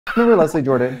Remember Leslie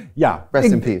Jordan? Yeah.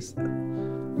 Rest in peace.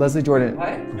 Leslie Jordan.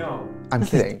 What? No. I'm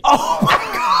kidding. Oh my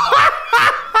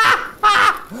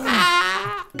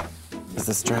God! Is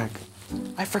this drag?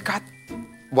 I forgot.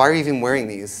 Why are you even wearing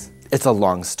these? It's a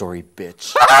long story,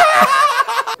 bitch.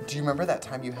 Do you remember that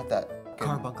time you had that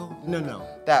Carbuncle? No.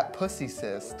 that pussy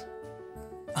cyst?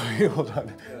 Okay, hold on.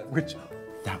 Which?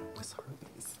 That was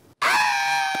herpes.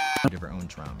 Of her own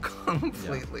trauma.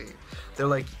 Completely. Yeah. They're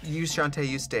like, you Shantae,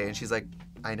 you stay. And she's like,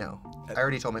 I know. I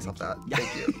already told myself that.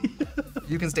 Thank you.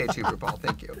 You can stay too, RuPaul.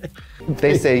 Thank you.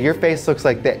 They say your face looks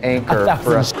like the anchor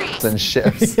for 1,000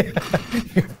 ships. Your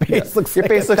face looks Your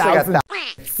like face looks like 1,000.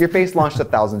 Your face launched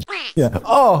 1,000. Yeah.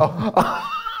 Oh.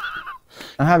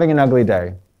 I'm having an ugly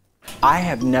day. I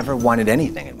have never wanted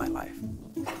anything in my life.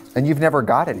 And you've never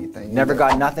got anything. Never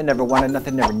got nothing, never wanted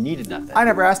nothing, never needed nothing. I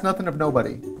never asked nothing of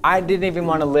nobody. I didn't even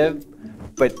want to live,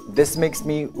 but this makes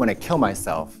me want to kill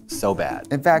myself so bad.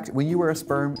 In fact, when you were a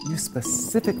sperm, you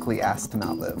specifically asked to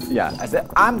not live. Yeah, I said,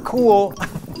 I'm cool.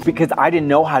 Because I didn't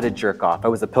know how to jerk off. I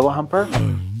was a pillow humper.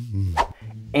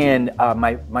 And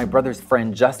my brother's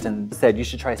friend Justin said, you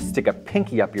should try to stick a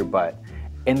pinky up your butt.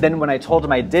 And then when I told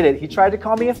him I did it, he tried to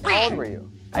call me a f***. How old were you?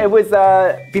 It was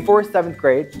before 7th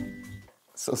grade.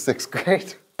 So 6th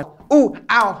grade. Ooh,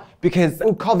 ow! Because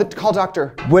call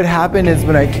doctor. What happened is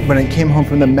when I came home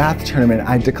from the math tournament,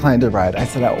 I declined a ride. I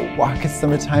said I would walk at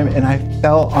summertime, and I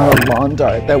fell on a lawn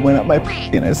dart that went up my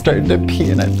and I started to pee,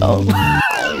 and I fell.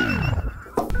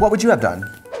 What would you have done?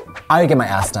 I would get my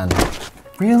ass done.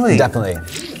 Really? Definitely.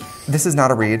 This is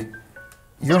not a read.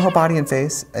 Your whole body and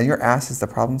face, and your ass is the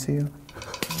problem to you?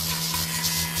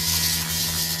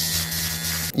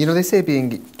 You know, they say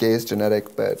being gay is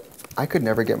genetic, but I could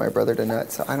never get my brother to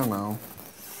nut, so I don't know.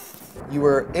 You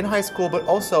were in high school, but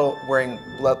also wearing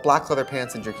black leather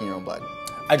pants and drinking your own blood.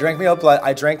 I drank my own blood.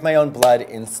 I drank my own blood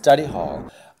in study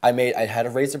hall. I had a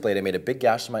razor blade. I made a big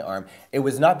gash in my arm. It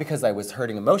was not because I was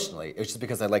hurting emotionally. It was just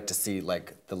because I like to see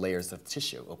like the layers of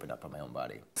tissue open up on my own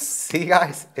body. See,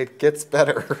 guys, it gets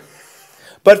better.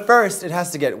 But first, it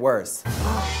has to get worse.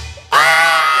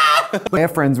 I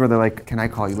have friends where they're like, can I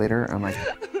call you later? I'm like,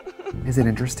 is it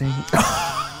interesting?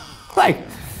 Like,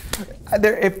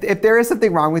 if there is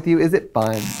something wrong with you, is it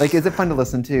fun? Like, is it fun to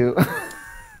listen to?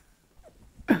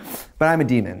 But I'm a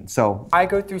demon, so. I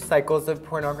go through cycles of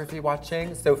pornography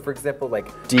watching. So for example, like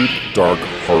deep, Dark,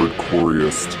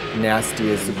 hardcoreest,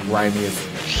 nastiest, grimiest,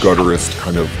 gutterist,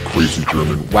 kind of crazy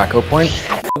German. wacko porn.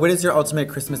 What is your ultimate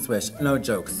Christmas wish? No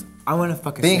jokes. I want to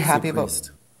fuck a Being sexy happy about-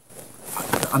 priest.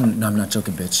 I'm not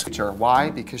joking, bitch. Sure,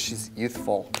 why? Because she's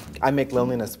youthful. I make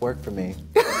loneliness work for me.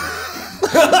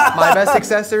 My best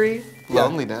accessory?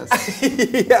 Loneliness.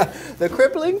 Yeah, the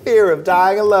crippling fear of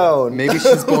dying alone. Maybe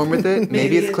she's born with it.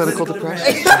 Maybe it's clinical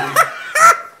depression.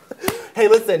 Hey,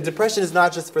 listen, depression is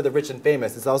not just for the rich and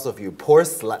famous. It's also for you poor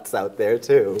sluts out there,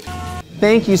 too.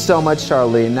 Thank you so much,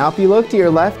 Charlene. Now, if you look to your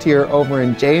left here over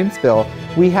in Janesville,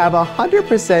 we have a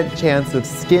 100% chance of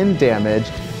skin damage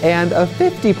and a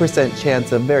 50%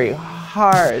 chance of very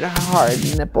hard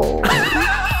nipples.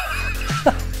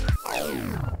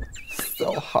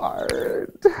 So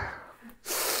hard.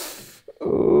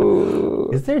 Ooh.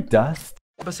 Is there dust?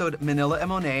 Episode Manila and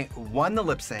Monet won the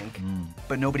lip sync,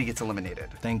 but nobody gets eliminated.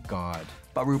 Thank God.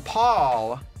 But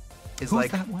RuPaul is Who's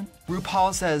like, that one?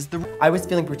 RuPaul says I was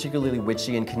feeling particularly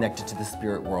witchy and connected to the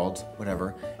spirit world,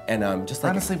 whatever. And just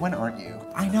like honestly, when aren't you?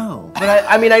 I know, but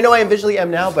I mean, I know I visually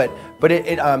am now, but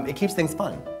it keeps things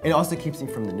fun. It also keeps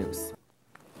me from the noose.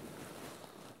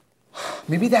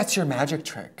 Maybe that's your magic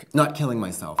trick. Not killing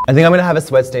myself. I think I'm gonna have a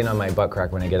sweat stain on my butt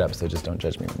crack when I get up, so just don't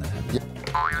judge me when that happens.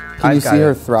 Yeah. Can you see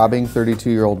her throbbing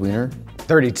 32-year-old wiener?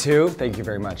 32? Thank you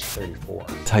very much. 34.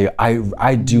 Tell you,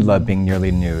 I do love being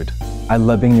nearly nude. I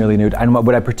love being nearly nude. And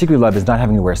what I particularly love is not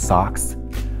having to wear socks.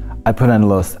 I put on a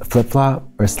little flip-flop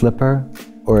or slipper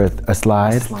or a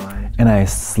slide, and I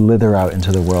slither out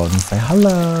into the world and say,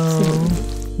 hello.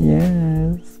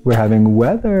 Yes, we're having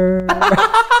weather.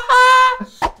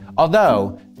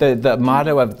 Although, the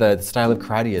motto of the style of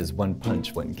karate is one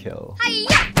punch, one kill.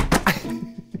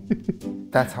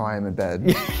 That's how I am in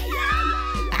bed.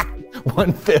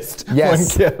 One fist,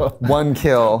 yes. one kill. One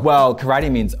kill. Well,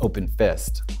 karate means open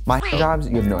fist. My jobs,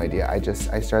 you have no idea. I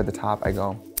start at the top, I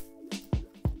go.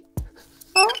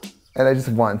 And I just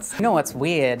once. You know what's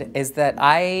weird is that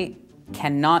I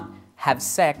cannot have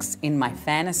sex in my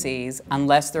fantasies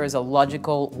unless there is a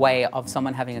logical way of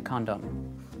someone having a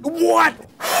condom. What?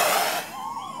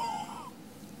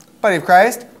 Body of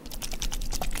Christ.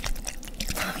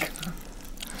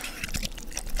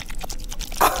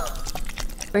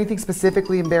 Anything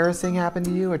specifically embarrassing happened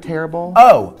to you or terrible?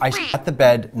 Oh, I shit the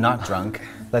bed, not drunk.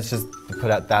 Let's just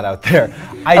put that out there.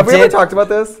 Have we ever talked about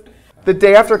this? The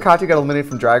day after Katya got eliminated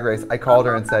from Drag Race, I called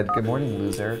her and said, "Good morning,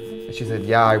 loser." And she said,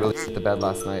 "Yeah, I really shit the bed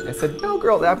last night." I said, "No,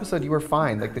 girl, the episode, you were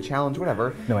fine. Like, the challenge,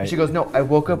 whatever." No, and she goes, "No, I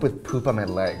woke up with poop on my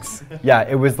legs." Yeah,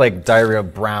 it was like diarrhea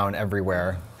brown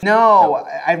everywhere. No,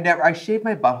 I shave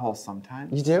my butthole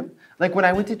sometimes. You do? Like when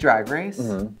I went to Drag Race,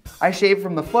 I shaved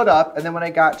from the foot up, and then when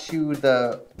I got to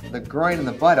the groin and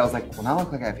the butt, I was like, well, now I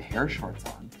look like I have hair shorts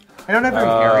on. I don't have very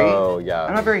hairy. Oh, yeah.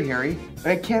 I'm not very hairy, but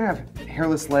I can't have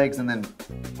hairless legs and then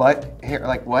butt hair,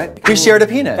 like what? We shared a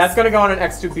penis. That's gonna go on an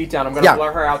X2 beatdown. I'm gonna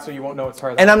blur her out so you won't know it's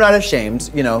her. And I'm not ashamed,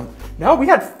 you know. No, we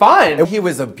had fun. He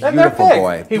was a And they're beautiful fake.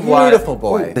 boy. He was. Beautiful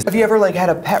boy. Have you ever like had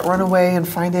a pet run away and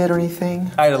find it or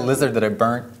anything? I had a lizard that I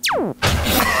burnt.